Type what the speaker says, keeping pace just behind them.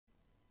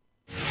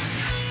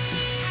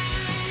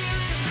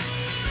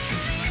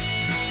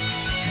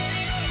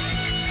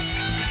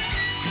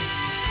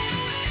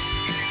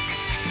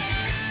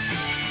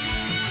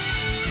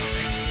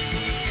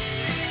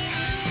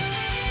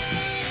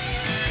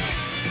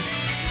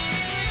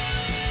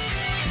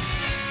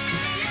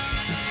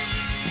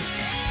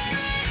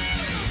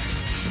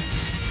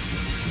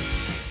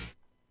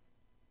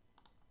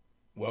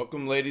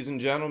Welcome, ladies and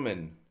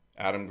gentlemen.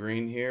 Adam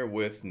Green here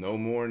with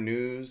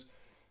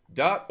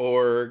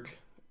nomorenews.org.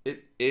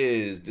 It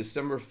is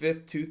December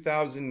 5th,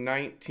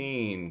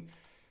 2019.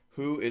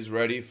 Who is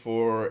ready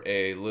for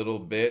a little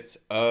bit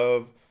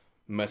of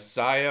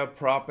Messiah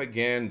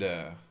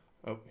propaganda?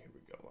 Oh, here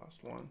we go.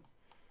 Last one.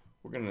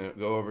 We're going to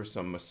go over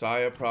some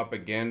Messiah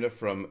propaganda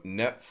from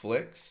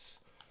Netflix.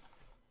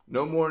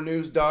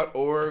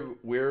 nomorenews.org.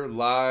 We're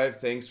live.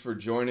 Thanks for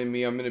joining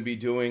me. I'm going to be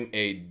doing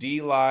a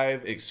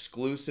D-Live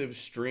exclusive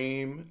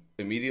stream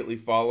immediately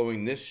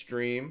following this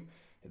stream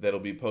that'll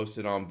be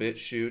posted on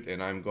BitChute,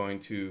 and I'm going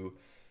to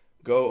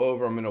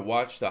I'm going to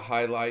watch the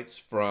highlights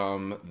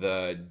from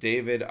the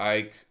David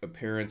Icke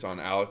appearance on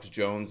Alex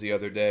Jones the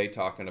other day,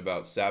 talking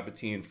about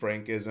Sabbatean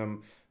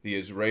Frankism, the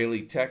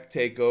Israeli tech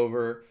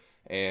takeover,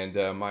 and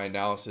my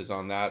analysis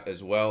on that,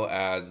 as well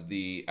as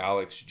the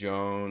Alex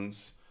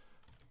Jones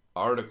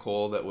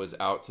article that was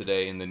out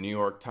today in the New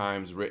York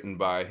Times written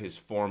by his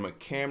former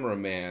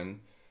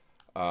cameraman,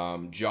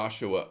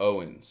 Joshua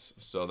Owens.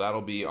 So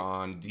that'll be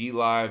on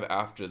D-Live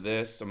after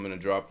this. I'm going to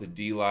drop the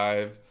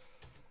D-Live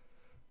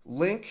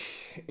link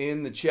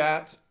in the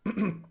chat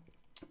and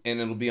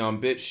it'll be on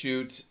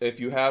BitChute. If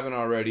you haven't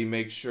already,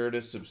 make sure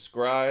to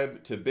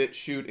subscribe to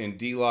BitChute and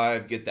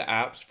D-Live. Get the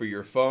apps for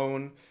your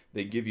phone.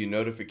 They give you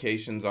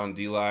notifications on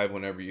D-Live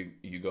whenever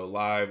you go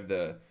live.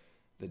 The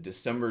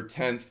December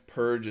 10th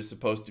purge is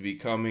supposed to be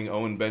coming.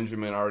 Owen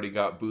Benjamin already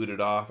got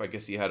booted off. I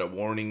guess he had a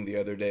warning the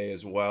other day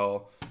as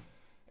well.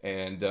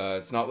 And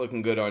it's not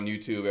looking good on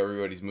YouTube.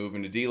 Everybody's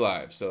moving to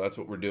D-Live, so that's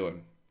what we're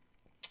doing.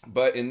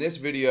 But in this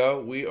video,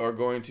 we are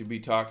going to be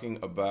talking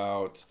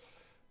about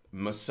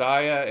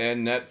Messiah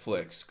and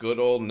Netflix. Good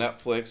old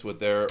Netflix with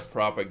their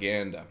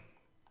propaganda.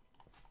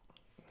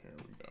 Here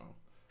we go.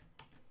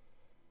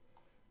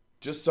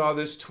 Just saw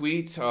this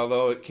tweet,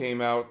 although it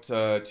came out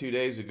 2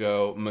 days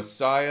ago.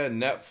 Messiah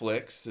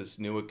Netflix, this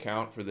new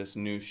account for this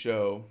new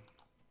show.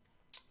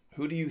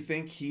 Who do you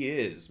think he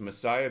is?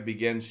 Messiah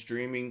began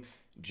streaming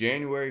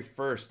January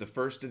 1st, the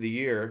first of the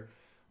year,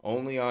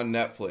 only on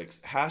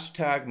Netflix.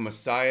 Hashtag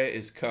Messiah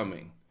is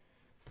coming.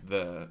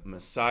 The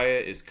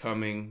Messiah is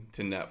coming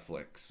to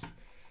Netflix.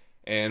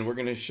 And we're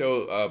going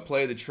to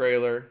play the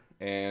trailer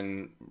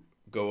and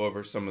go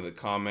over some of the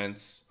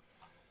comments.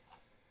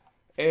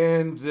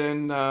 And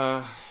then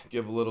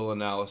give a little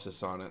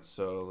analysis on it.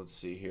 So let's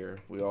see here.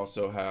 We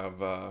also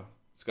have,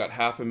 it's got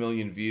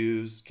 500,000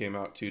 views, came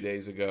out 2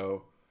 days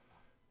ago.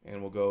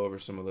 And we'll go over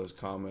some of those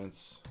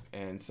comments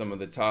and some of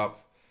the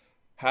top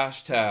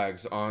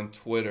hashtags on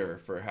Twitter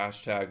for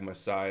hashtag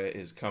Messiah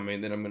is coming.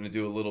 Then I'm going to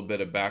do a little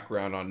bit of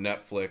background on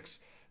Netflix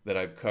that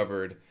I've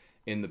covered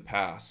in the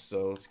past.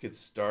 So let's get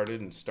started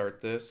and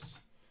start this.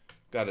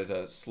 Got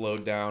it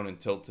slowed down and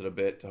tilted a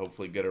bit to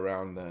hopefully get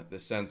around the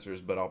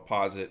sensors, but I'll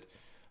pause it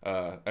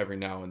every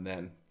now and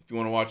then. If you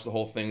want to watch the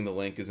whole thing, the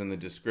link is in the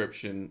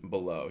description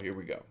below. Here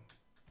we go.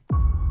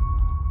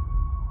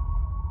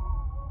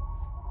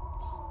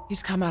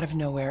 He's come out of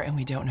nowhere and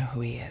we don't know who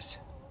he is.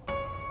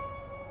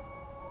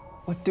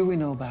 What do we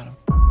know about him?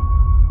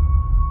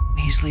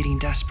 He's leading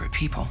desperate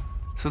people.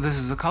 So this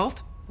is a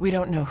cult? We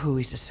don't know who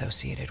he's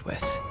associated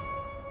with.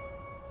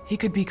 He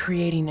could be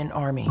creating an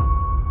army.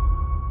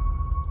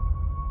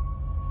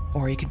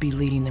 Or he could be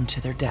leading them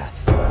to their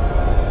death.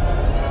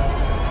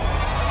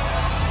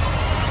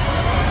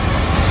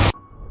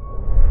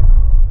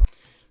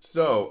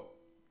 So,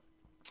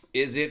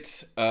 is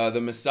it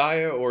the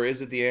Messiah or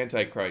is it the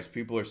Antichrist?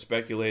 People are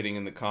speculating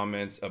in the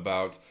comments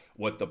about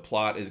what the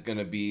plot is going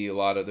to be.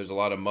 There's a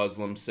lot of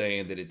Muslims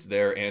saying that it's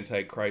their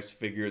Antichrist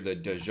figure, the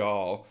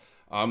Dajjal.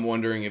 I'm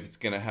wondering if it's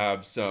going to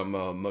have some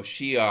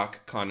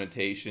Moshiach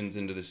connotations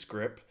into the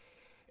script.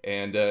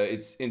 And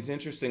it's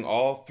interesting.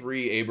 All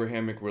three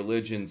Abrahamic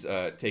religions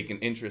take an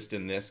interest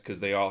in this because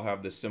they all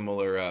have the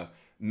similar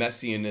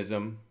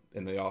messianism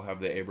and they all have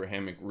the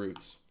Abrahamic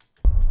roots.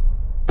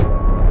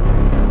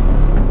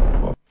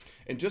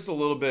 And just a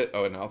little bit,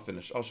 and I'll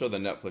finish. I'll show the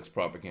Netflix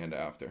propaganda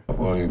after.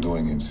 What are you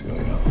doing in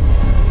Syria?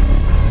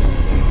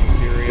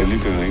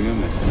 Delivering a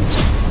message.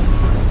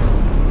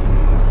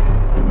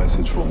 A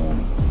message from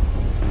whom?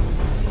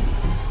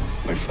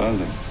 My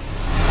father.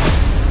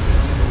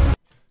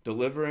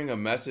 Delivering a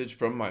message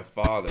from my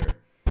father.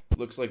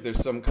 Looks like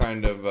there's some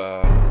kind of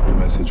A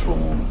message from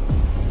whom?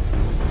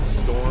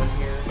 storm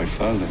here. My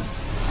father.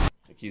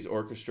 Like he's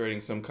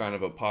orchestrating some kind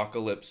of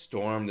apocalypse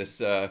storm. This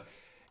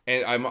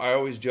and I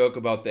always joke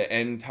about the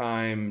end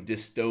time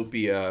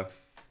dystopia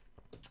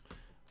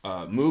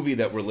movie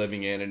that we're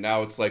living in, and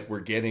now it's like we're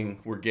getting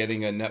a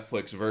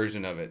Netflix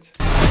version of it.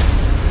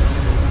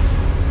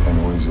 And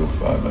who is your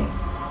father?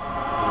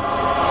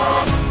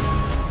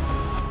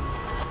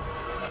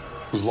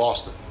 Who's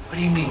lost it? What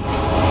do you mean?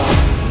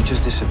 He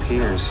just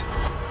disappears.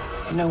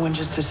 No one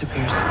just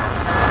disappears.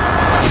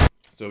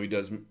 So he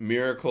does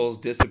miracles,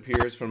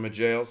 disappears from a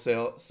jail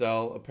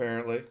cell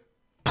apparently.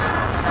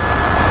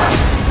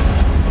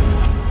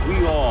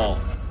 We all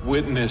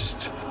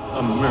witnessed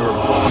a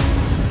miracle.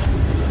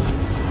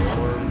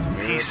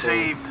 He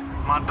saved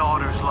my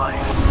daughter's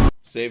life.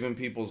 Saving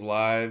people's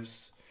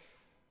lives.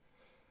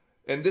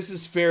 And this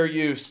is fair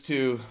use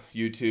to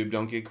YouTube.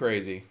 Don't get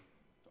crazy.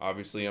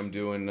 Obviously, I'm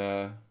doing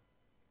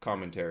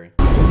commentary.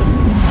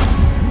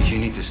 You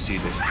need to see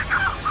this.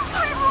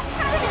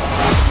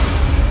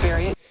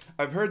 Bury it.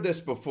 I've heard this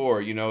before,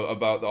 you know,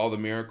 about all the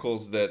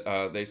miracles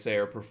that they say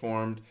are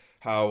performed.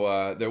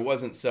 How there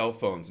wasn't cell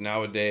phones.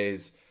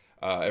 Nowadays,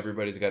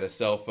 everybody's got a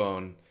cell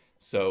phone.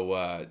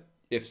 So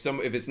if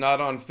it's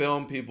not on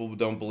film, people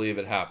don't believe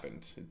it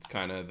happened. It's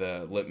kind of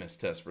the litmus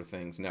test for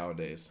things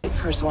nowadays.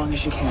 For as long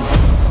as you can.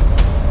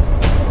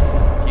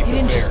 Keep He it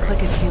didn't just buried.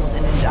 click his heels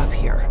and end up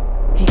here.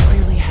 He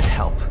clearly had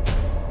help.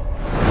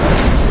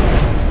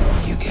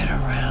 You get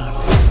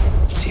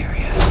around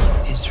Syria,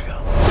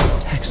 Israel,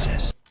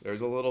 Texas. There's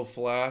a little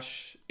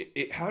flash.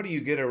 How do you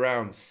get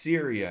around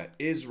Syria,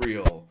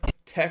 Israel,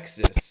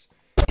 Texas?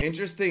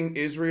 Interesting,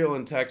 Israel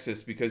and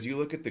Texas, because you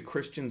look at the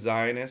Christian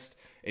Zionist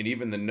and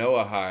even the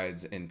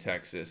Noahides in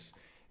Texas,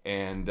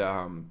 and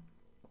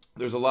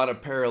there's a lot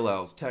of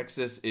parallels.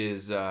 Texas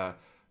is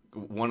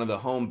one of the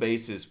home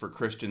bases for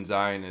Christian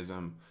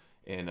Zionism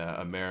in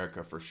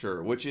America for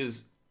sure, which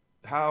is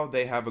how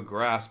they have a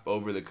grasp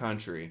over the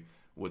country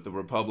with the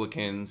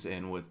Republicans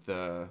and with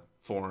the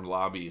foreign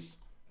lobbies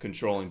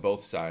controlling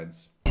both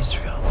sides.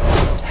 Israel,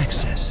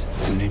 Texas.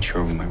 It's the nature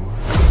of my work.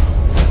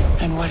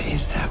 And what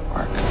is that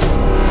work?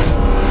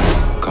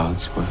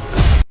 God's work.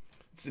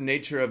 It's the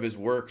nature of his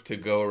work to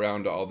go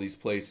around to all these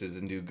places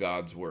and do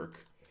God's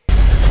work.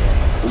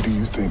 Who do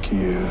you think he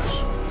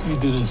is? You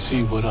didn't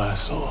see what I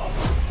saw.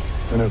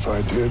 And if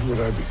I did, would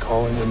I be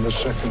calling him the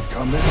second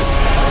coming?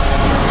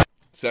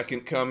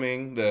 Second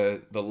coming,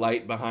 the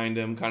light behind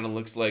him kind of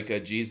looks like a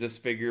Jesus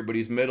figure, but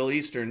he's Middle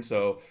Eastern,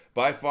 so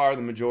by far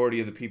the majority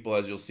of the people,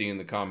 as you'll see in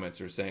the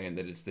comments, are saying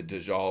that it's the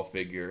Dajjal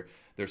figure.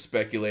 They're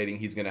speculating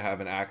he's going to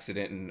have an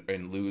accident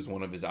and lose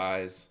one of his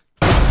eyes.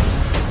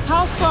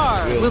 How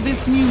far will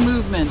this new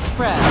movement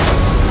spread?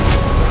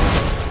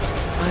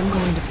 I'm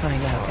going to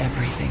find out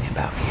everything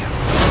about you.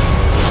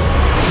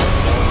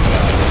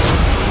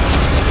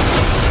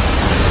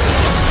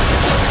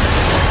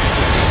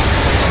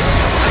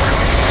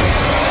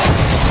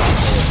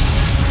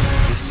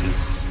 This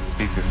is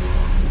bigger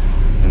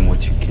than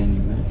what you can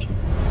imagine.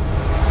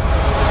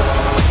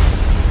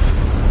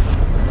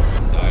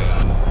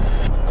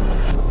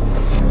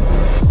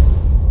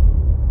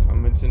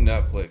 Coming to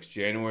Netflix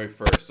January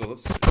 1st, so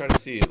let's try to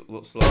see it a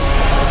little slow.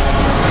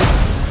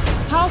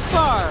 How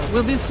far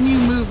will this new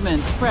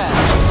movement spread?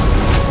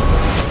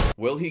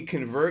 Will he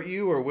convert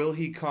you or will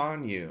he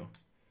con you?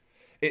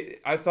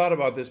 I've thought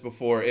about this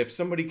before. If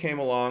somebody came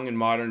along in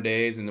modern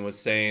days and was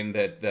saying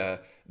that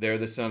they're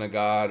the son of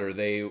God, or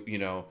they, you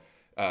know,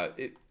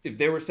 if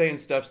they were saying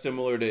stuff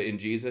similar to in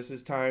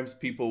Jesus's times,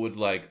 people would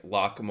like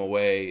lock them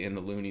away in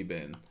the loony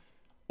bin.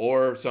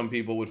 Or some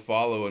people would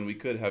follow, and we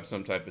could have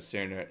some type of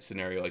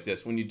scenario like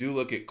this. When you do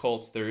look at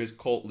cults, there is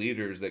cult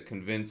leaders that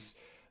convince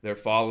their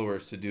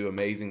followers to do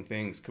amazing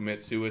things,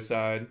 commit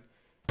suicide.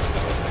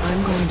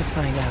 I'm going to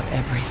find out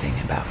everything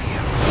about you.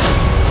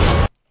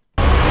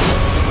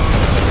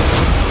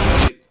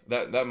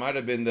 That might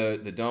have been the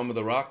Dome of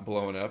the Rock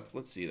blowing up.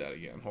 Let's see that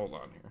again. Hold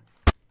on here.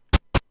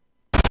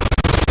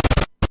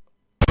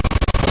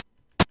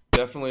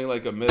 Definitely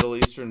like a Middle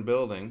Eastern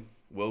building.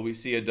 Will we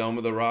see a Dome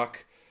of the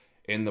Rock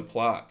in the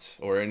plot,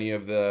 or any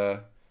of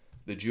the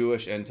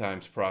Jewish end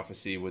times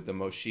prophecy with the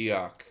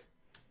Moshiach?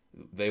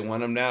 They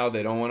want them now.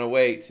 They don't want to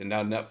wait. And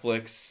now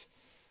Netflix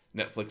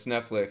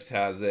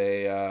has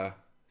a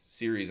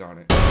series on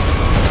it.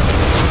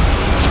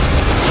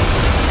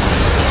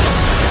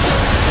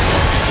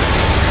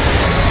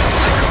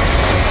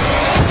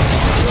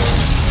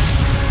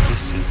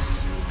 This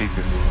is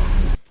bigger.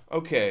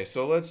 Okay,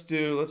 so let's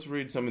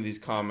read some of these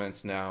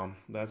comments now.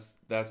 That's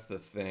the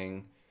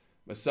thing.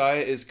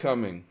 Messiah is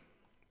coming.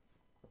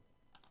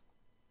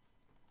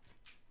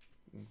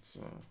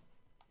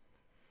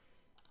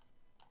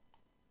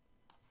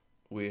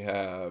 We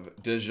have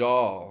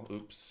Dajjal.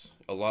 Oops,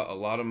 a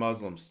lot of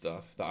Muslim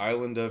stuff. The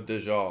Island of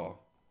Dajjal,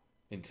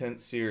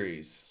 intense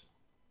series.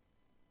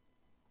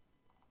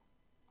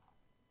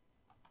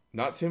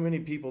 Not too many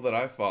people that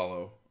I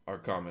follow are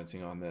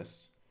commenting on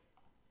this.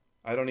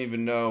 I don't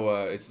even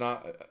know. It's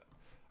not.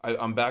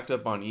 I'm backed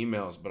up on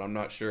emails, but I'm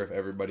not sure if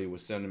everybody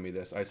was sending me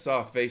this. I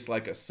saw a face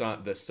like a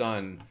sun. The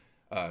Sun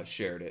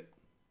shared it,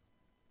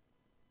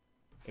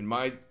 and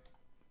my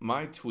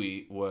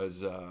tweet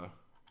was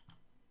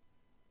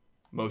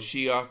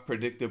Moshiach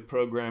predictive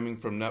programming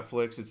from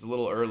Netflix. It's a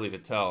little early to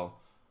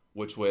tell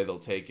which way they'll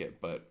take it,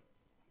 but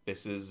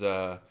this is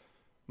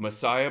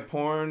Messiah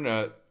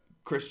porn.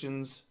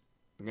 Christians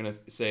are gonna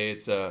say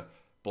it's a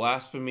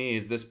blasphemy.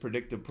 Is this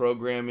predictive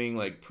programming,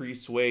 like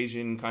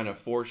persuasion, kind of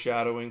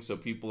foreshadowing, so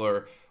people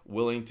are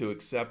willing to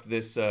accept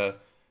this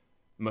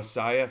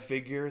Messiah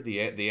figure,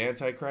 the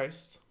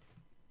Antichrist?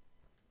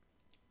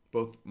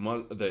 Both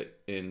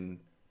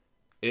in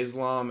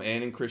Islam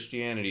and in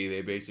Christianity,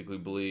 they basically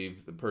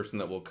believe the person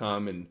that will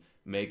come and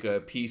make a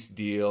peace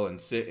deal and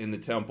sit in the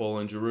temple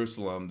in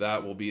Jerusalem,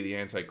 that will be the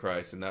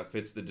Antichrist, and that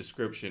fits the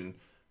description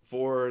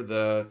for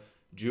the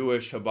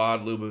Jewish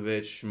Chabad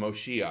Lubavitch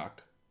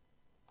Moshiach.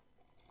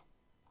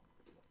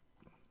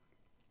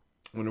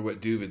 Wonder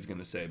what Duvid's going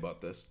to say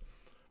about this.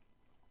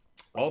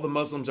 All the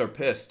Muslims are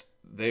pissed.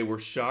 They were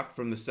shocked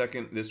from the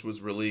second this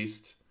was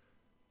released.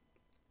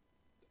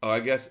 Oh, I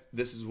guess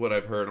this is what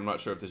I've heard. I'm not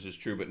sure if this is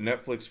true, but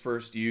Netflix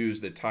first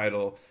used the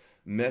title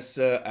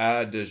Mesa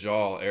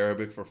ad-Dajjal,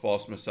 Arabic for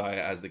false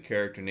messiah, as the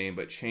character name,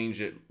 but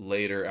changed it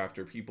later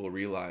after people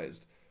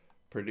realized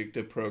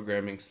predictive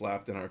programming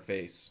slapped in our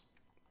face.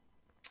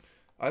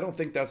 I don't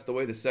think that's the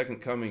way the second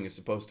coming is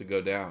supposed to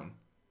go down.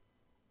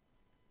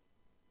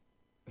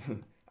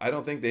 I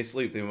don't think they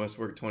sleep. They must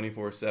work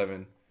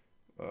 24/7.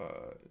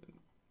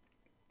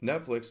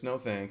 Netflix, no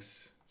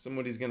thanks.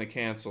 Somebody's going to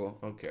cancel.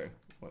 Okay,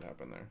 what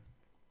happened there?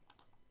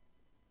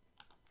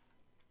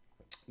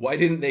 Why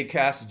didn't they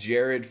cast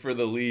Jared for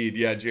the lead?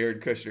 Yeah,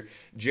 Jared Kushner.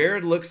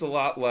 Jared looks a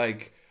lot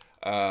like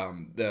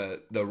the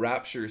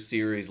Rapture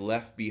series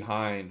Left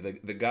Behind.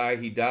 The guy,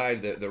 he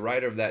died, the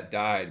writer of that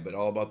died, but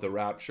all about the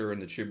Rapture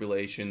and the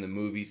Tribulation, the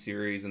movie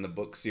series and the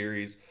book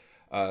series.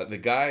 The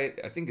guy,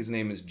 I think his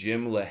name is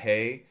Jim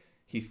LaHaye.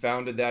 He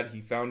founded that. He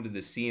founded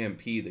the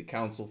CMP, the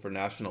Council for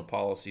National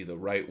Policy, the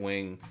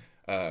right-wing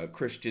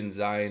Christian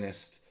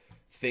Zionist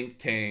think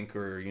tank,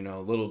 or, you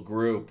know, little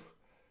group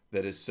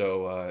that is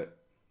so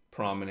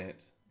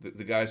prominent.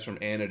 The guys from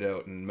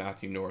Antidote and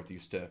Matthew North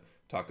used to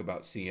talk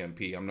about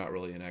CMP. I'm not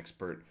really an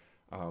expert.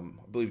 I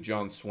believe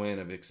John Swin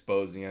of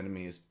Expose the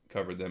Enemy has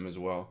covered them as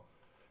well.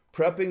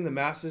 Prepping the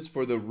masses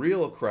for the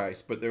real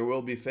Christ, but there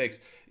will be fakes.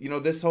 You know,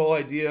 this whole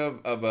idea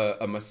of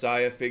a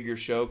Messiah figure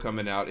show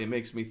coming out, it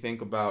makes me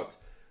think about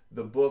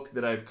the book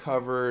that I've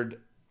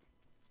covered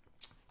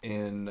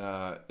in,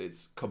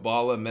 it's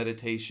Kabbalah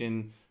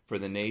Meditation for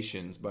the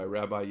Nations by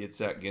Rabbi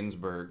Yitzhak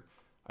Ginsburg.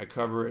 I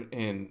cover it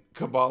in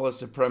Kabbalah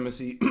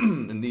Supremacy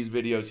in these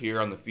videos here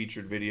on the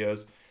featured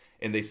videos.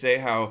 And they say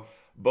how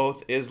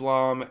both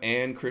Islam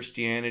and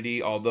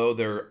Christianity, although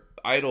they're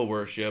idol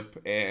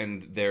worship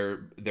and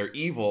they're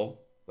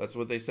evil, that's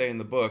what they say in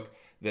the book,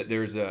 that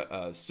there's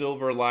a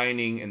silver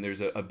lining and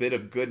there's a bit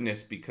of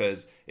goodness,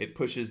 because it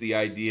pushes the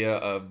idea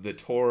of the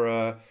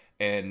Torah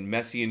and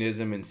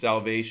Messianism and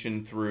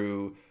salvation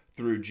through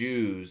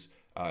Jews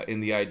in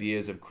the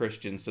ideas of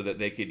Christians, so that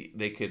they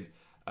could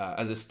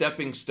as a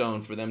stepping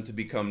stone for them to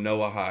become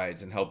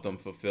Noahides and help them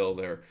fulfill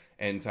their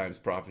end times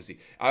prophecy.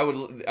 I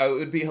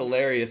would be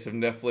hilarious if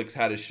Netflix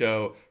had a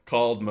show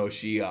called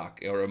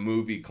Moshiach, or a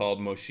movie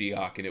called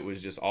Moshiach, and it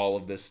was just all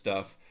of this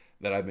stuff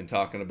that I've been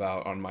talking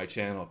about on my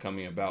channel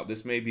coming about.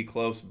 This may be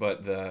close,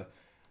 but the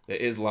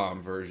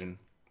Islam version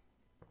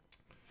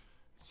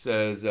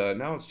says,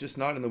 now it's just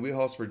not in the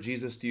wheelhouse for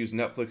Jesus to use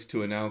Netflix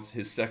to announce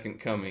his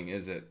second coming,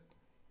 is it?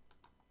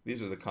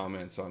 These are the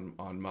comments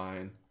on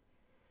mine.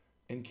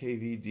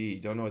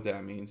 NKVD, don't know what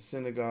that means.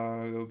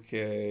 Synagogue,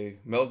 okay.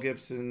 Mel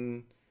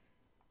Gibson.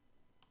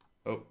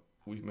 Oh,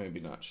 we maybe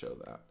not show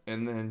that.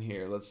 And then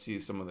here, let's see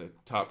some of the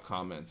top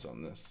comments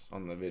on this,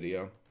 on the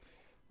video.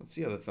 Let's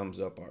see how the thumbs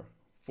up are.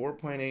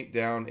 4.8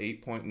 down,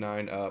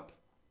 8.9 up,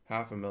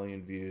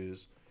 500,000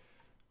 views.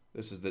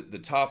 This is the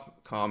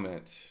top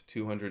comment,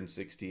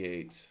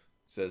 268.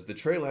 Says, the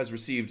trailer has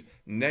received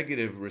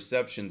negative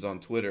receptions on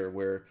Twitter,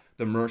 where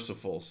the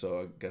merciful, so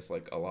I guess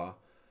like Allah,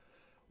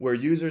 where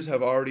users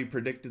have already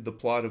predicted the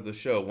plot of the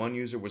show. One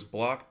user was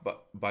blocked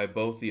by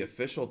both the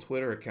official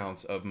Twitter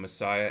accounts of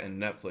Messiah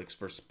and Netflix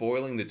for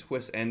spoiling the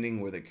twist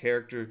ending, where the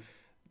character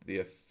the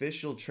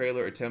official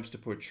trailer attempts to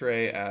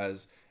portray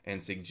as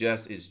and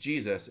suggests is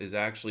Jesus is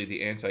actually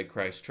the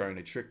Antichrist trying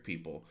to trick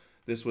people.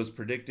 This was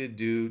predicted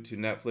due to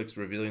Netflix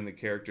revealing the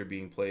character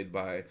being played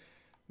by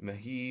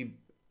Mehdi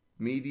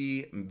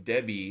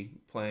Debi,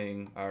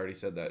 playing, I already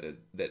said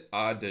that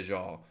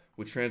ad-Dajjal,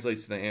 which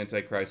translates to the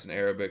Antichrist in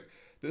Arabic.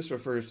 This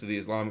refers to the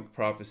Islamic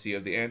prophecy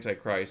of the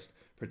Antichrist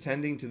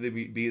pretending to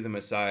be the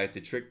Messiah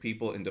to trick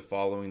people into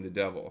following the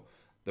devil.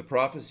 The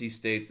prophecy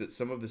states that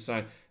some of the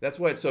signs... That's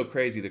why it's so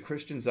crazy. The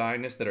Christian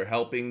Zionists that are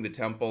helping the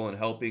temple and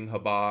helping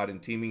Chabad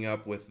and teaming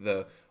up with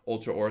the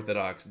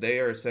ultra-Orthodox, they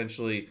are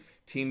essentially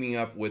teaming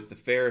up with the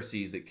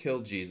Pharisees that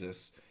killed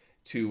Jesus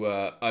to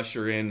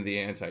usher in the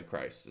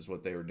Antichrist, is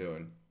what they were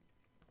doing.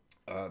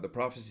 The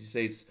prophecy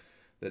states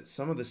that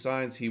some of the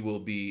signs: he will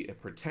be a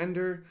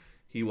pretender,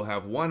 he will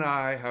have one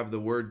eye, have the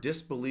word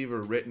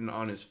disbeliever written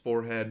on his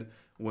forehead.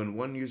 When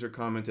one user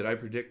commented, I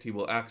predict he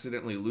will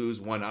accidentally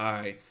lose one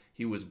eye,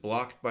 he was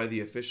blocked by the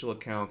official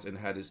accounts and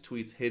had his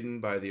tweets hidden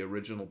by the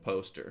original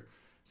poster,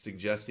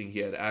 suggesting he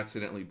had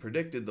accidentally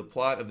predicted the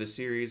plot of the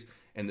series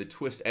and the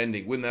twist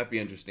ending. Wouldn't that be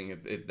interesting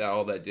if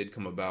all that did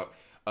come about?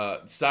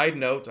 Side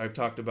note, I've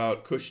talked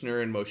about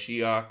Kushner and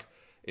Moshiach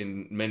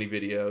in many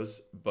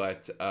videos,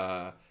 but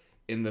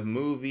in the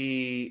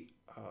movie,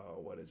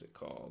 what is it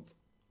called?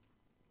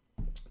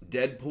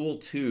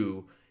 Deadpool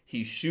 2,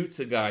 he shoots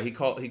a guy. He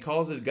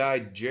calls a guy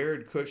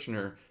Jared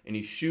Kushner, and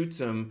he shoots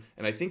him,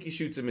 and I think he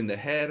shoots him in the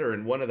head or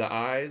in one of the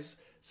eyes.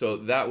 So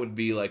that would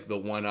be like the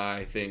one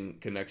eye thing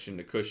connection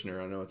to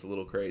Kushner. I know it's a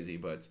little crazy,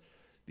 but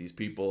these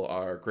people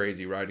are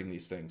crazy writing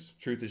these things.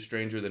 Truth is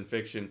stranger than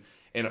fiction.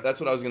 And that's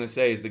what I was going to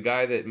say, is the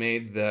guy that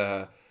made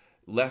the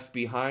Left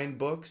Behind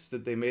books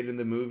that they made in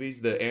the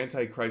movies. The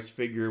Antichrist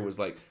figure was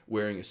like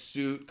wearing a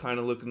suit, kind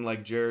of looking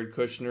like Jared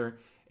Kushner.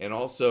 And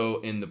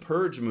also in the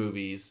Purge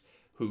movies,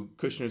 who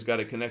Kushner's got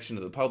a connection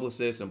to the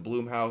publicist, and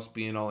Blumhouse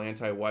being all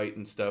anti-white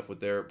and stuff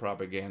with their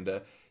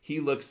propaganda.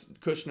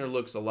 Kushner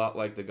looks a lot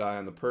like the guy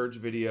on the Purge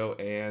video,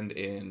 and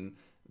in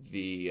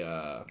the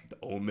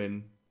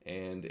Omen,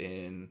 and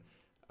in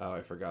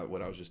I forgot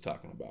what I was just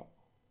talking about.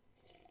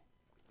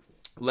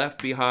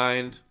 Left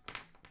Behind,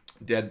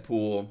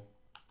 Deadpool.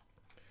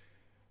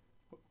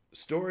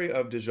 Story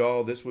of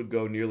Dajjal, this would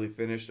go nearly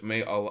finished.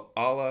 May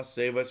Allah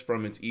save us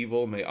from its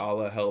evil. May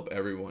Allah help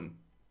everyone.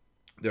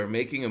 They're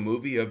making a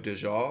movie of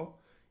Dajjal.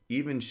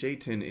 Even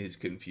Shaitan is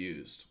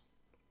confused.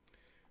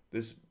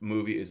 This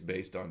movie is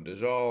based on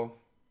Dajjal.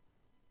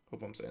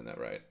 Hope I'm saying that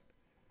right.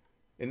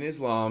 In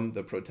Islam,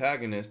 the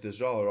protagonists,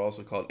 Dajjal, are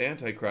also called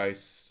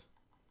Antichrists.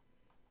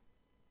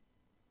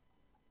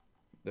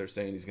 They're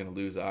saying he's going to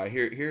lose the eye.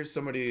 Here's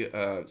somebody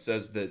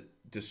says that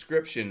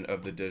description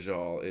of the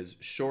Dajjal is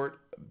short,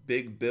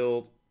 big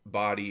build,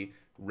 body,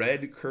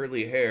 red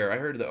curly hair. I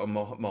heard that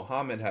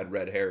Muhammad had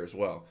red hair as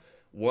well.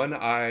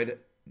 One-eyed,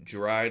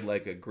 dried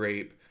like a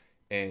grape,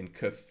 and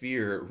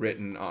kafir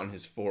written on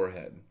his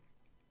forehead.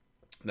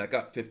 That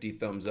got 50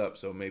 thumbs up,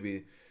 so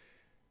maybe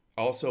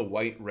also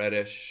white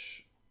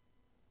reddish.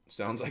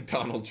 Sounds like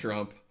Donald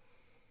Trump.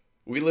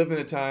 We live in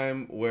a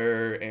time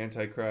where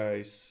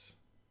Antichrist.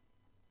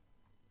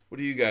 What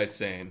are you guys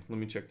saying? Let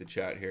me check the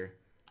chat here.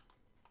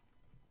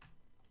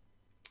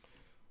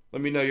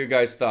 Let me know your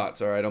guys'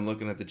 thoughts. All right, I'm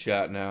looking at the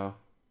chat now.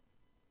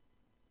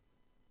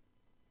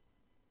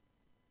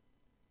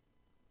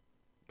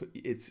 But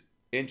it's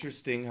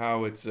interesting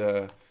how it's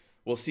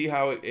we'll see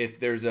how if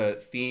there's a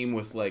theme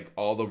with like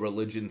all the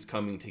religions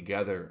coming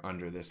together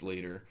under this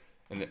leader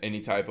and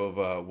any type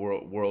of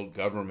world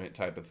government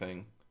type of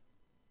thing.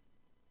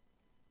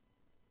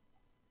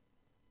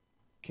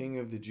 King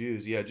of the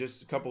Jews. Yeah,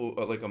 just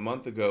like a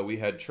month ago, we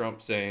had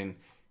Trump saying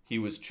he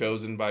was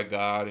chosen by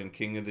God and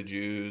King of the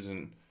Jews,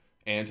 and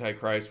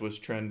Antichrist was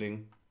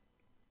trending.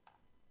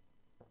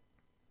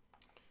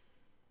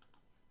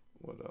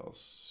 What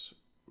else?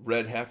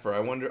 Red Heifer. I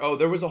wonder. Oh,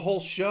 there was a whole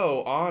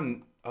show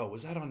on. Oh,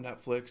 was that on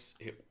Netflix?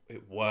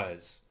 It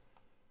was.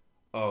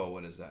 Oh,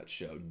 what is that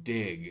show?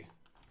 Dig.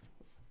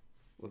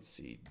 Let's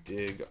see.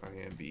 Dig.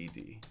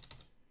 IMBD.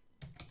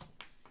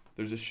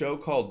 There's a show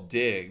called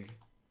Dig.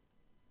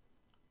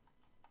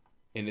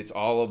 And it's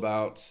all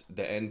about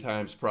the end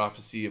times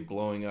prophecy of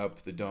blowing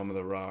up the Dome of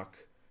the Rock.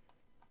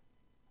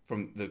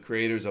 From the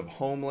creators of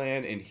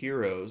Homeland and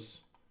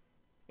Heroes.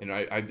 And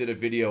I did a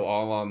video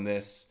all on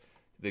this.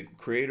 The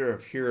creator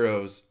of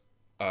Heroes,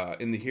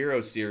 in the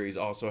Heroes series,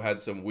 also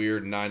had some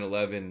weird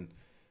 9/11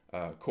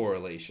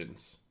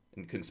 correlations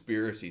and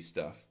conspiracy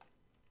stuff.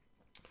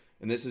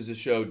 And this is a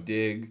show,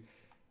 Dig.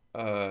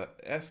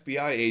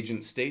 FBI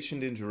agent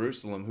stationed in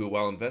Jerusalem who,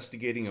 while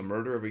investigating a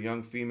murder of a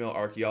young female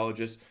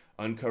archaeologist,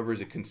 uncovers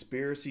a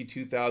conspiracy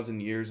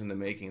 2,000 years in the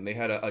making. They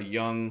had a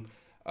young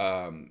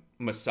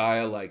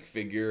Messiah-like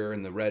figure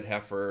in the red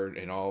heifer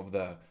and all of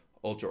the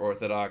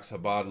ultra-Orthodox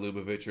Chabad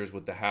Lubavitchers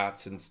with the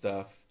hats and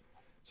stuff.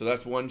 So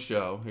that's one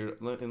show. Here,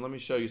 and let me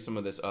show you some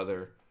of this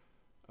other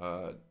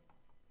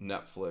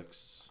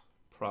Netflix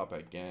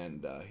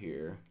propaganda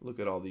here. Look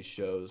at all these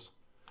shows.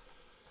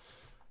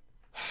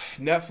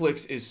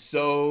 Netflix is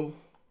so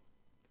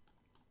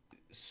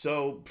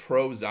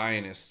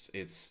pro-Zionist.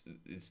 It's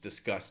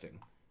disgusting.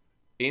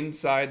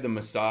 Inside the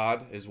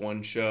Mossad is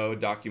one show,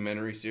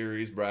 documentary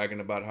series bragging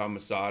about how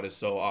Mossad is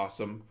so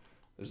awesome.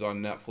 It's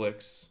on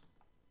Netflix.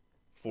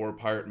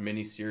 4-part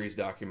miniseries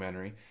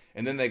documentary.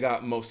 And then they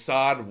got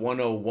Mossad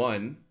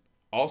 101,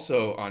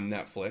 also on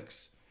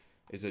Netflix.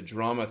 Is a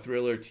drama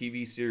thriller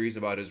TV series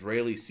about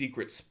Israeli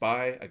secret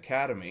spy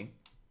academy.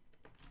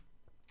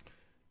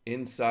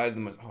 Inside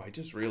the... Oh, I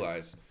just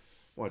realized.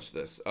 Watch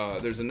this.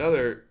 There's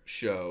another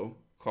show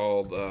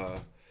called...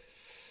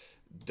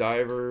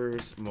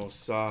 Divers,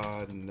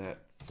 Mossad,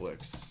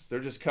 Netflix. They're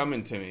just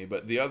coming to me,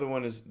 but the other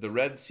one is the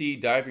Red Sea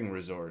Diving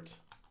Resort.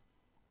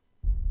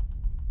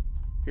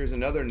 Here's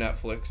another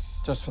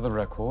Netflix. Just for the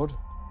record,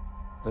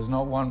 there's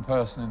not one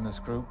person in this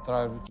group that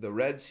I would... The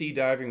Red Sea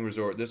Diving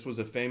Resort. This was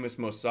a famous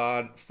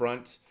Mossad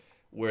front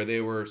where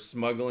they were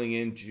smuggling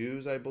in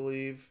Jews, I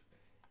believe.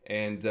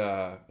 And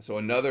so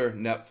another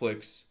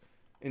Netflix...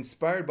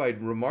 Inspired by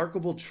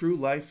remarkable true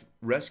life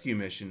rescue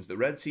missions, the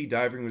Red Sea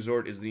Diving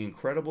Resort is the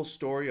incredible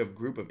story of a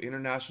group of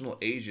international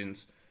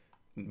agents,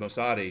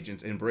 Mossad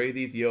agents, and brave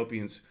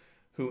Ethiopians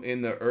who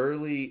in the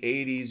early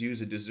 80s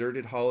used a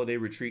deserted holiday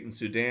retreat in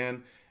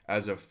Sudan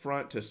as a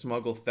front to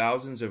smuggle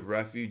thousands of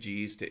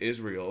refugees to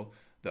Israel.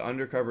 The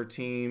undercover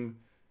team...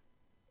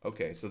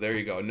 Okay, so there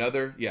you go.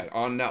 Another,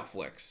 on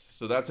Netflix.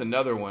 So that's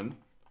another one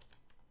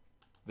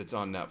that's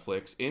on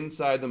Netflix.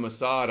 Inside the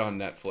Mossad on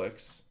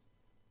Netflix.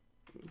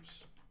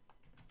 Oops.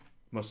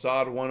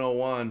 Mossad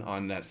 101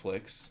 on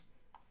Netflix.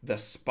 The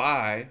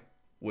Spy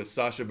with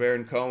Sacha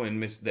Baron Cohen,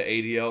 the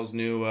ADL's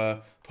new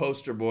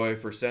poster boy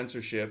for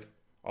censorship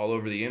all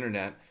over the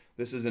internet.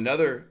 This is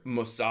another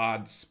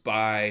Mossad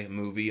spy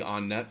movie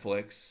on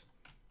Netflix.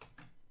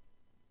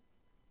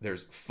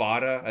 There's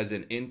Fada, as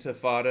in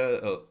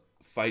Intifada, a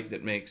fight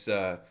that makes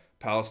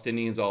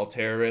Palestinians all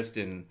terrorists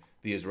and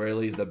the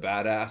Israelis the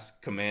badass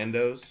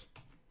commandos.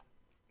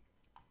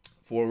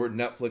 Forward,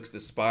 Netflix The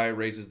Spy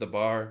raises the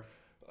bar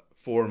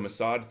for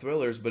Mossad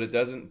thrillers, but it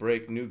doesn't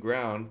break new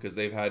ground because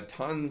they've had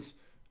tons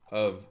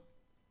of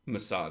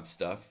Mossad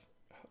stuff.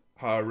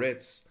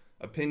 Haaretz,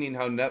 opinion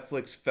how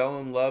Netflix fell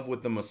in love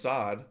with the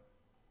Mossad.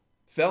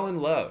 Fell in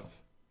love.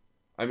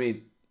 I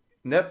mean,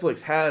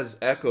 Netflix has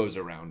echoes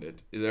around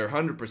it. They're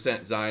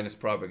 100% Zionist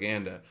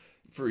propaganda.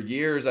 For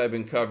years, I've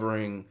been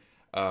covering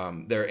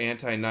their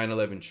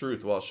anti-9/11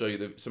 truth. Well, I'll show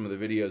you some of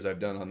the videos I've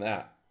done on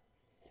that.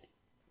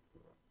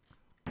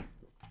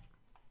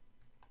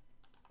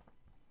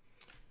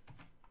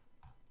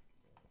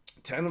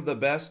 Ten of the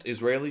best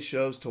Israeli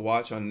shows to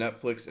watch on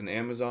Netflix and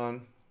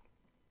Amazon.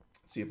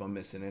 Let's see if I'm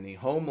missing any.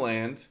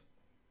 Homeland.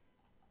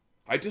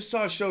 I just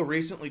saw a show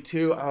recently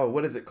too. Oh,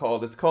 what is it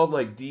called? It's called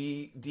like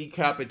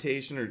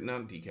Decapitation, or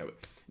not Decap,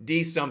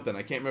 D something.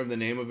 I can't remember the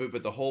name of it,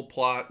 but the whole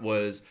plot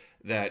was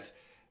that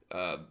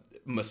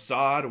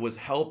Mossad was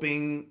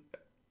helping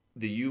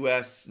the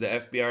U.S., the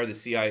FBI, the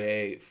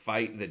CIA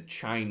fight the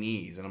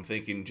Chinese. And I'm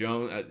thinking,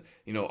 Joan,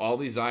 you know, all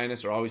these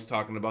Zionists are always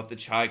talking about the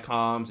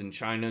Chi-Coms and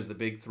China is the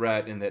big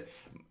threat, and that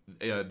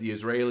the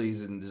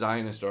Israelis and the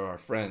Zionists are our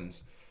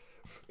friends.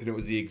 And it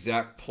was the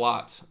exact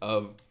plot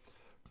of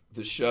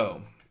the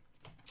show.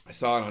 I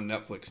saw it on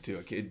Netflix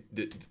too.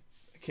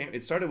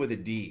 It started with a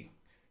D.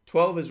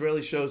 12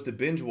 Israeli shows to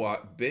binge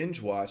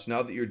watch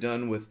now that you're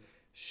done with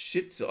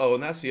shit. Oh,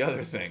 and that's the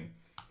other thing.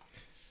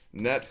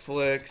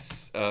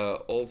 Netflix,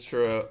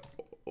 Ultra,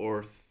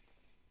 or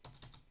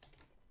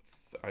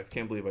I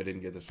can't believe I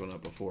didn't get this one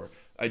up before.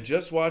 I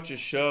just watched a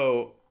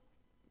show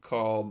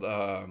called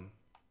on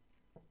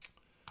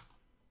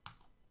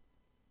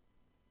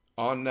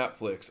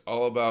Netflix,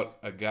 all about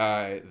a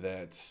guy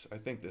that, I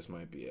think this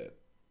might be it.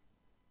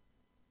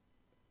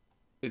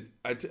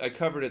 I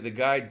covered it. The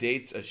guy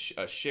dates a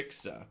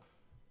shiksa,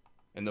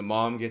 and the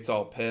mom gets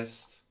all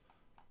pissed,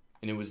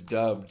 and it was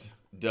dubbed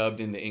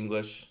into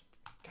English.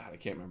 God, I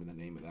can't remember the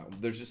name of that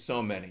one. There's just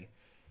so many.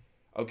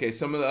 Okay,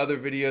 some of the other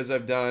videos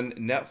I've done.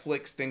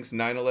 Netflix thinks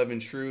 9/11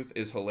 Truth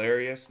is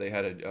hilarious. They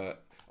had a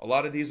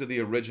lot of these are the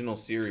original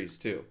series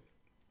too.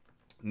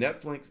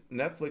 Netflix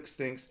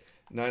thinks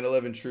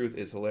 9/11 Truth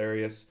is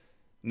hilarious.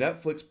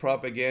 Netflix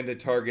propaganda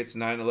targets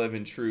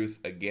 9/11 Truth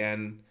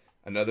again.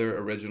 Another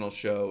original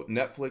show.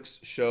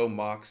 Netflix show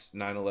mocks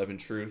 9/11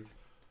 Truth.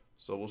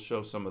 So we'll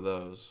show some of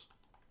those.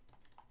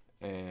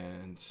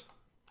 And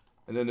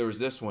then there was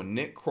this one.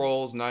 Nick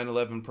Kroll's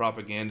 9/11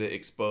 propaganda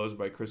exposed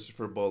by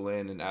Christopher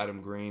Bolin and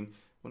Adam Green.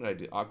 When did I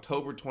do?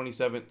 October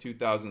 27th,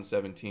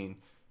 2017.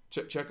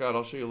 Check out.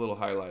 I'll show you a little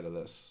highlight of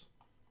this.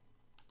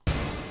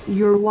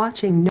 You're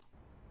watching.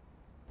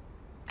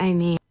 I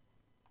mean,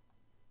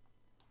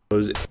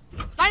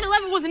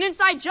 9/11 was an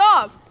inside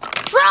job.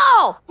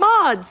 Troll!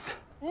 Mods!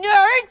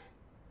 Nerds!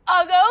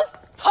 Uggos!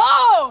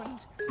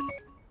 Pwned!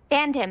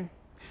 banned him.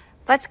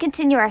 Let's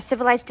continue our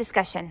civilized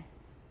discussion.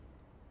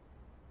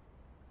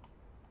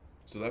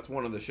 So that's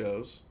one of the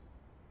shows.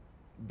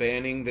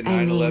 Banning the 9/11.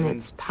 I mean,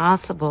 it's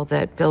possible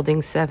that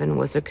Building 7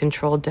 was a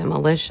controlled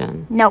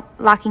demolition. Nope,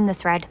 locking the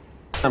thread.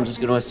 I'm just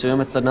going to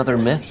assume it's another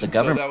myth. The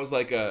government. So that was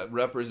like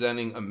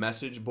representing a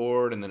message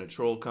board, and then a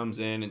troll comes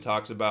in and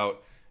talks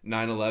about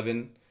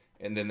 9/11,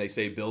 and then they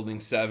say Building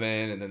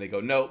 7, and then they go,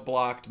 nope,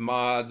 blocked,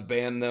 mods,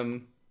 ban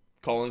them,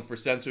 calling for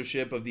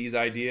censorship of these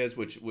ideas,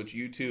 which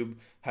YouTube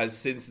has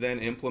since then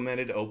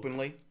implemented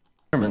openly.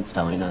 Government's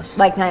telling us.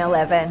 Like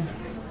 9/11.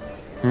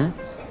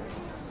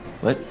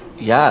 What?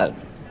 Yeah.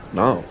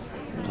 No.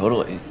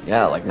 Totally.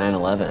 Yeah, like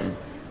 9/11.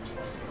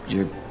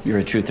 You're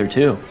a truther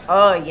too.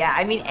 Oh yeah,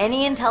 I mean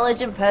any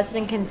intelligent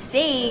person can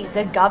see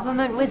the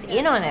government was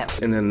in on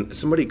it. And then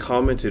somebody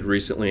commented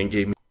recently and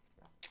gave me,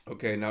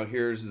 okay, now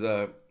here's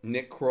the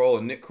Nick Kroll,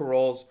 and Nick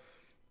Kroll's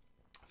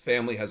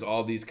family has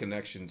all these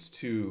connections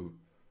to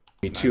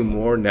two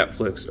more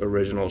Netflix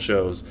original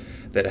shows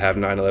that have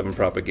 9/11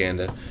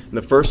 propaganda. And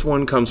the first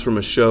one comes from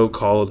a show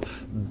called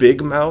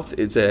Big Mouth.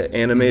 It's an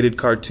animated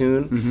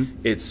cartoon.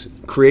 It's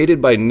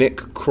created by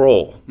Nick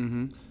Kroll,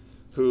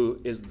 who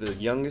is the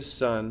youngest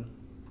son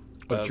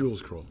of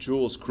Jules Kroll.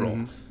 Jules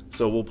Kroll.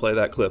 So we'll play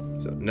that clip.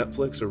 So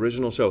Netflix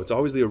original show. It's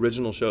always the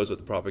original shows with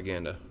the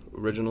propaganda.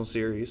 Original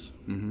series.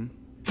 Big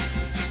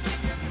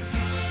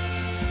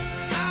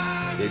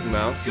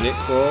Mouth. Nick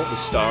Kroll, the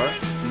star.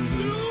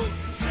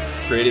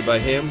 Created by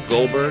him.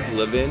 Goldberg,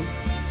 Levin,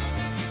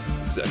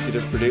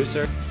 executive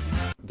producer.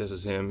 This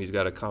is him. He's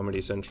got a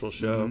Comedy Central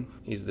show.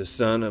 He's the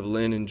son of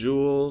Lynn and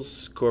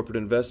Jules, corporate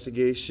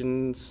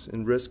investigations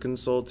and risk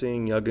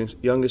consulting,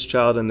 youngest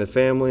child in the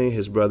family,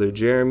 his brother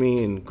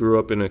Jeremy, and grew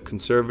up in a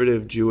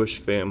conservative Jewish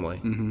family.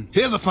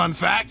 Here's a fun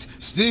fact.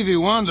 Stevie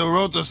Wonder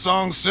wrote the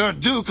song Sir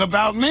Duke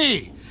about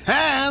me.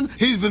 And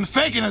he's been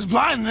faking his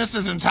blindness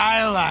his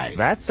entire life.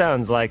 That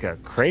sounds like a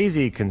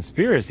crazy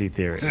conspiracy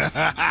theory.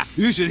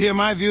 You should hear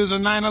my views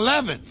on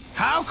 9/11.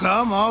 How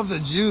come all the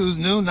Jews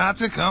knew not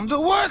to come to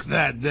work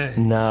that day?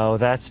 No,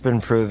 that's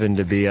been proven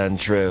to be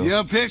untrue.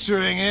 You're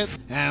picturing it,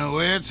 and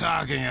we're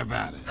talking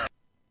about it.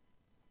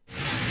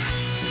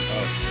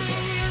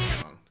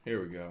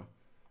 Here we go.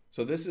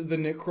 So this is the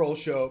Nick Kroll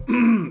show.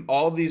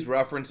 All these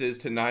references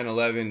to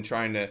 9/11,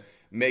 trying to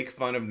make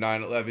fun of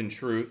 9/11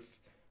 truth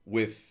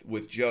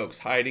with jokes,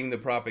 hiding the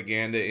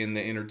propaganda in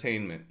the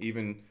entertainment,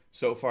 even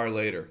so far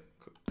later.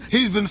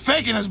 He's been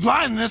faking his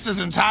blindness his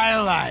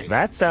entire life.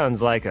 That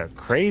sounds like a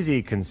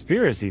crazy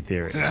conspiracy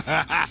theory.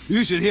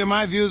 You should hear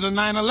my views on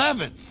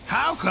 9/11.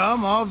 How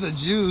come all the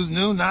Jews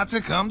knew not to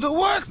come to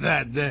work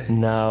that day?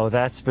 No,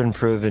 that's been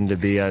proven to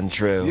be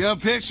untrue. You're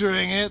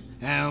picturing it,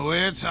 and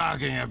we're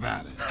talking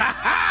about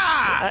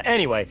it.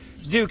 Anyway,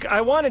 Duke,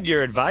 I wanted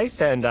your advice,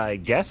 and I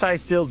guess I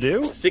still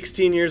do.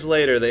 16 years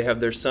later, they have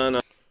their son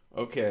on.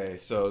 Okay,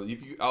 so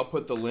I'll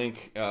put the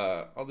link.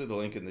 I'll do the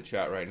link in the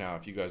chat right now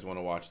if you guys want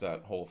to watch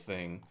that whole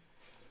thing.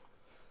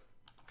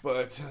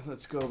 But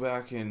let's go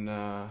back and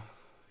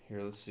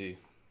here. Let's see.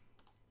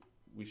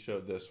 We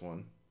showed this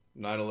one.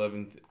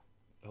 9/11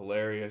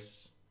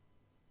 hilarious.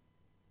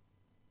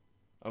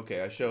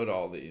 Okay, I showed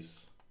all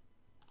these.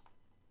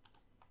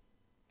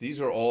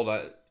 These are all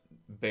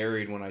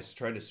buried when I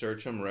tried to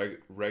search them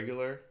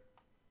regular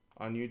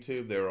on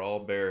YouTube. They were all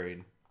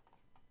buried.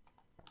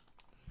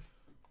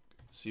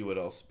 See what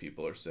else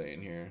people are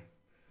saying here.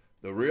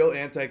 The real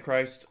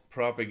Antichrist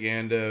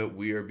propaganda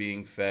we are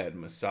being fed.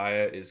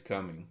 Messiah is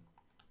coming.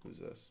 Who's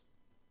this?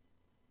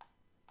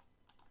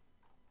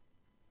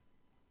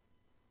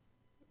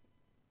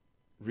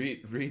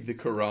 Read the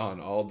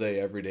Quran all day,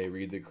 every day.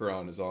 Read the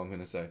Quran is all I'm going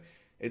to say.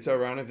 It's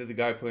ironic that the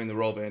guy playing the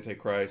role of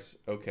Antichrist,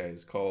 okay,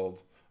 is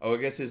called... Oh, I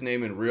guess his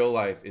name in real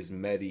life is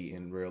Mehdi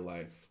in real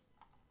life.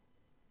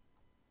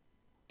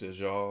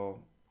 Dajjal,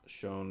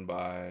 shown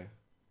by...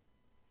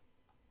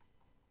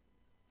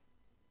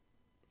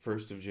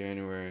 1st of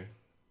January.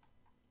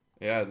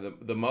 Yeah,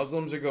 the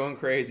Muslims are going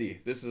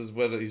crazy. This is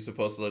what he's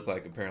supposed to look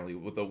like, apparently,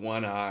 with the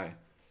one eye.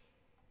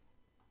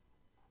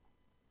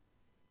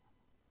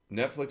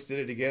 Netflix did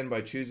it again by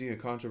choosing a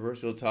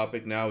controversial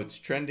topic. Now it's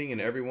trending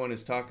and everyone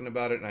is talking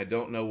about it, and I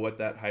don't know what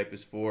that hype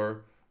is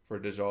for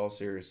Dajjal,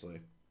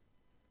 seriously.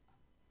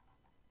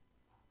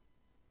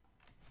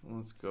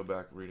 Let's go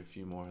back and read a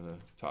few more of the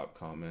top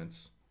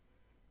comments.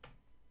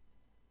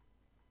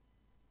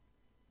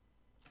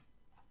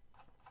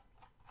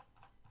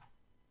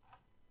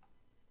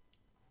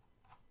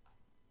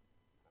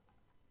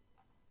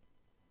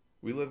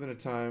 We live in a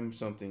time,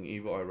 something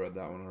evil. I read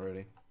that one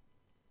already.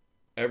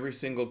 Every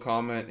single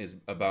comment is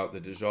about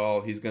the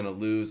Dajjal. He's going to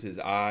lose his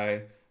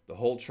eye. The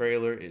whole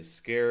trailer is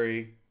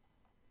scary.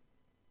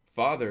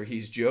 Father,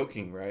 he's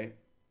joking, right?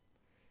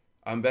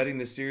 I'm betting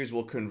this series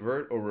will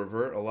convert or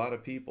revert a lot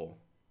of people.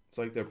 It's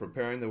like they're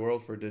preparing the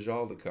world for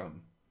Dajjal to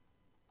come.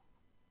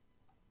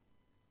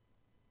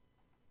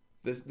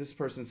 This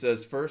person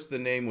says, first the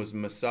name was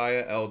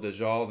Messiah El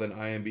Dajjal, then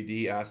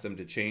IMBD asked them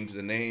to change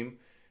the name.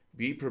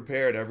 Be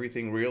prepared,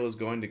 everything real is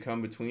going to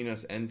come between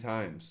us end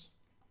times.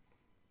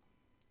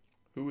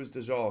 Who is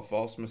Dajjal? A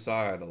false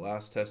Messiah, the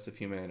last test of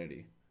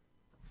humanity.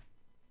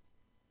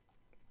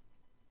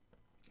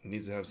 He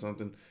needs to have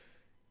something.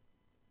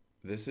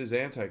 This is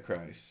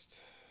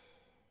Antichrist.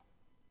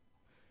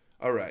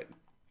 All right.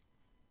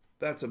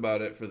 That's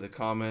about it for the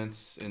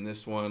comments in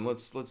this one.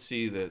 Let's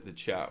see the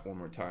chat one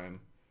more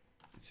time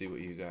and see what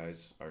you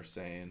guys are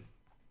saying.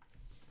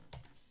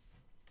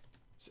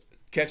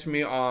 Catch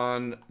me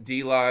on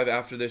D Live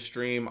after this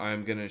stream.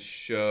 I'm gonna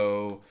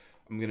show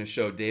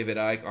David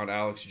Icke on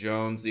Alex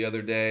Jones the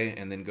other day,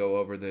 and then go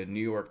over the New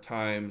York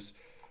Times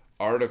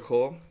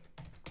article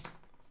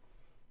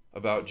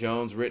about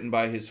Jones written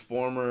by his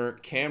former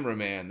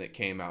cameraman that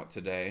came out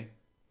today.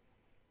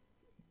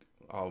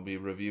 I'll be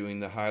reviewing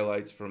the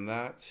highlights from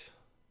that.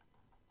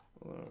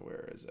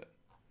 Where is it?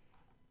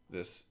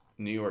 This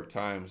New York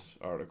Times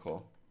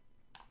article.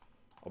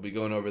 I'll be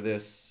going over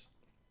this.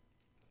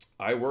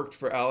 I worked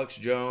for Alex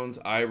Jones.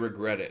 I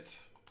regret it.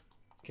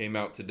 Came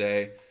out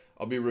today.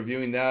 I'll be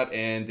reviewing that,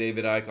 and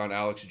David Icke on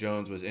Alex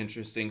Jones was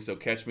interesting, so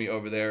catch me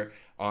over there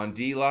on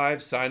D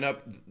Live. Sign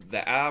up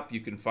the app.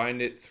 You can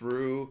find it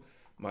through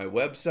my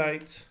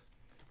website.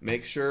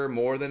 Make sure,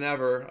 more than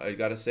ever, I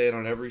got to say it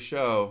on every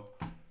show,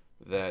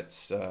 that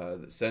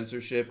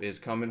censorship is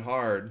coming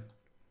hard.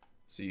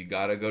 So you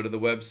got to go to the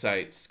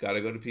websites. Got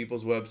to go to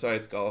people's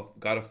websites.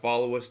 Got to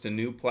follow us to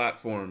new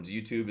platforms.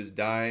 YouTube is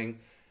dying.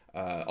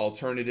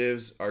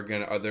 Alternatives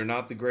they're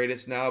not the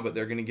greatest now, but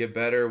they're gonna get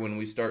better when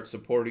we start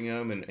supporting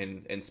them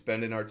and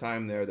spending our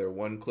time there. They're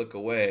one click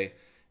away.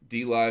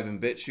 D Live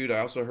and BitChute. I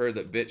also heard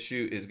that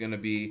BitChute is gonna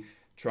be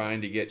trying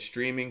to get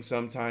streaming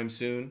sometime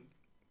soon.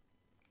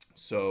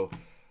 So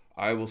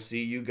I will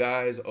see you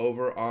guys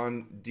over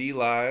on D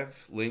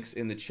Live. Links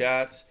in the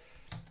chat.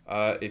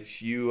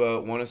 If you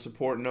want to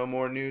support No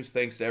More News,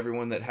 thanks to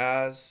everyone that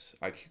has.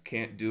 I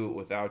can't do it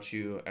without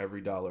you.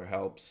 Every dollar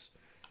helps.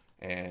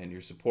 And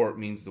your support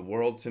means the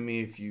world to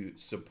me. If you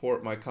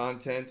support my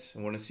content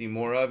and want to see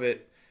more of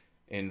it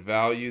and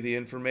value the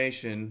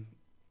information,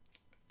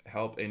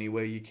 help any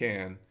way you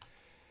can.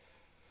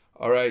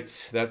 All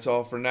right, that's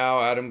all for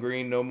now. Adam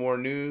Green, no more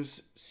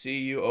news. See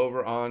you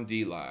over on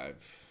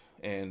DLive.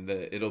 And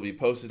it'll be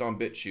posted on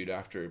BitChute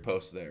after it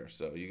posts there.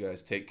 So you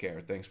guys take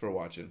care. Thanks for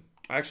watching.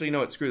 Actually, you know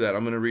what? Screw that.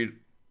 I'm going to read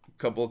a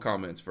couple of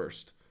comments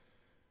first.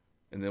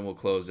 And then we'll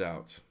close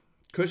out.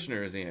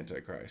 Kushner is the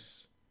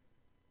Antichrist.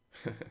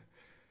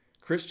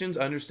 Christians'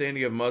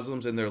 understanding of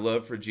Muslims and their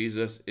love for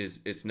Jesus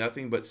it's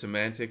nothing but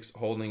semantics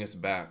holding us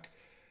back.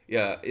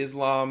 Yeah,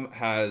 Islam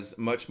has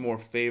much more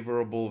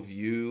favorable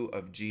view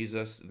of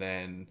Jesus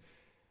than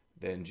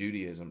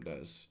Judaism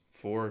does,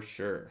 for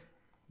sure.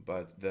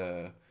 But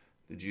the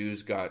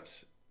Jews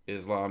got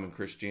Islam and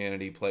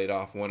Christianity played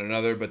off one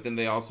another, but then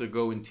they also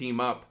go and team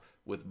up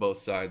with both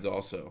sides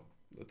also,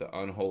 with the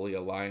unholy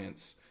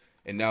alliance.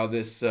 And now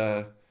this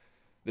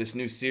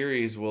new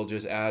series will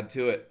just add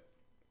to it,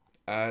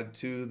 add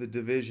to the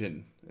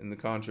division and the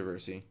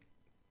controversy.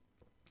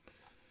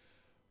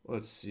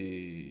 Let's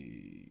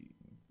see.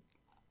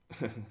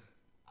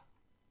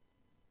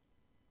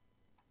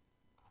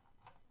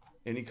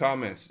 Any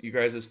comments? You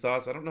guys'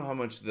 thoughts? I don't know how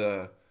much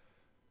the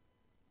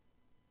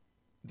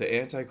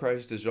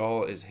Antichrist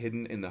Dajjal is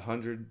hidden in the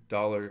 $100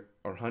 or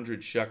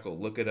 100 shekel.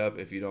 Look it up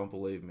if you don't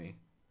believe me.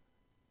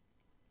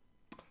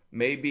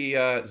 Maybe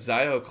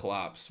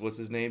Zioclops. What's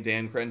his name?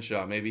 Dan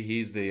Crenshaw. Maybe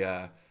he's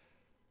the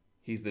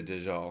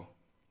Dajjal.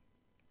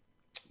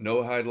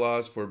 No-hide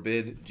laws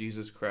forbid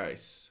Jesus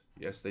Christ.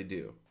 Yes, they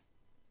do.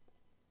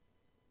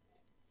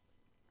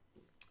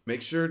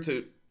 Make sure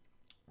to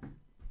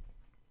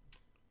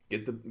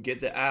get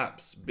the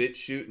apps,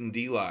 BitChute and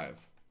DLive.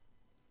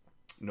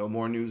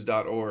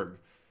 NoMoreNews.org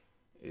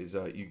is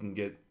you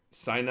can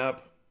sign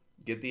up,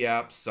 get the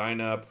apps, sign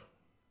up,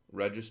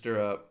 register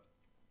up.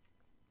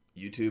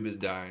 YouTube is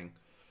dying.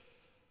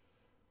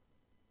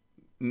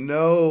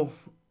 No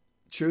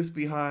truth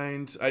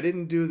behind. I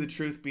didn't do the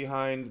truth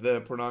behind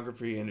the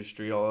pornography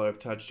industry, although I've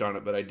touched on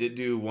it, but I did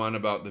do one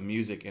about the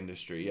music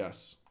industry.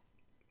 Yes.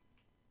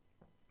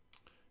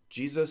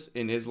 Jesus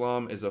in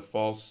Islam is a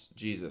false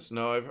Jesus.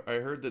 No, I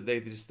heard that they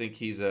just think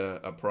he's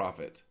a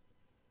prophet.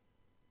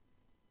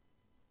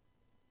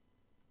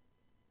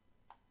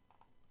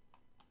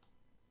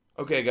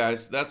 Okay,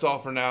 guys, that's all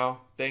for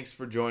now. Thanks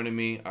for joining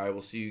me. I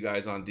will see you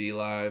guys on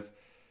DLive.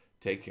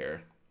 Take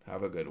care.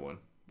 Have a good one.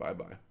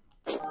 Bye-bye.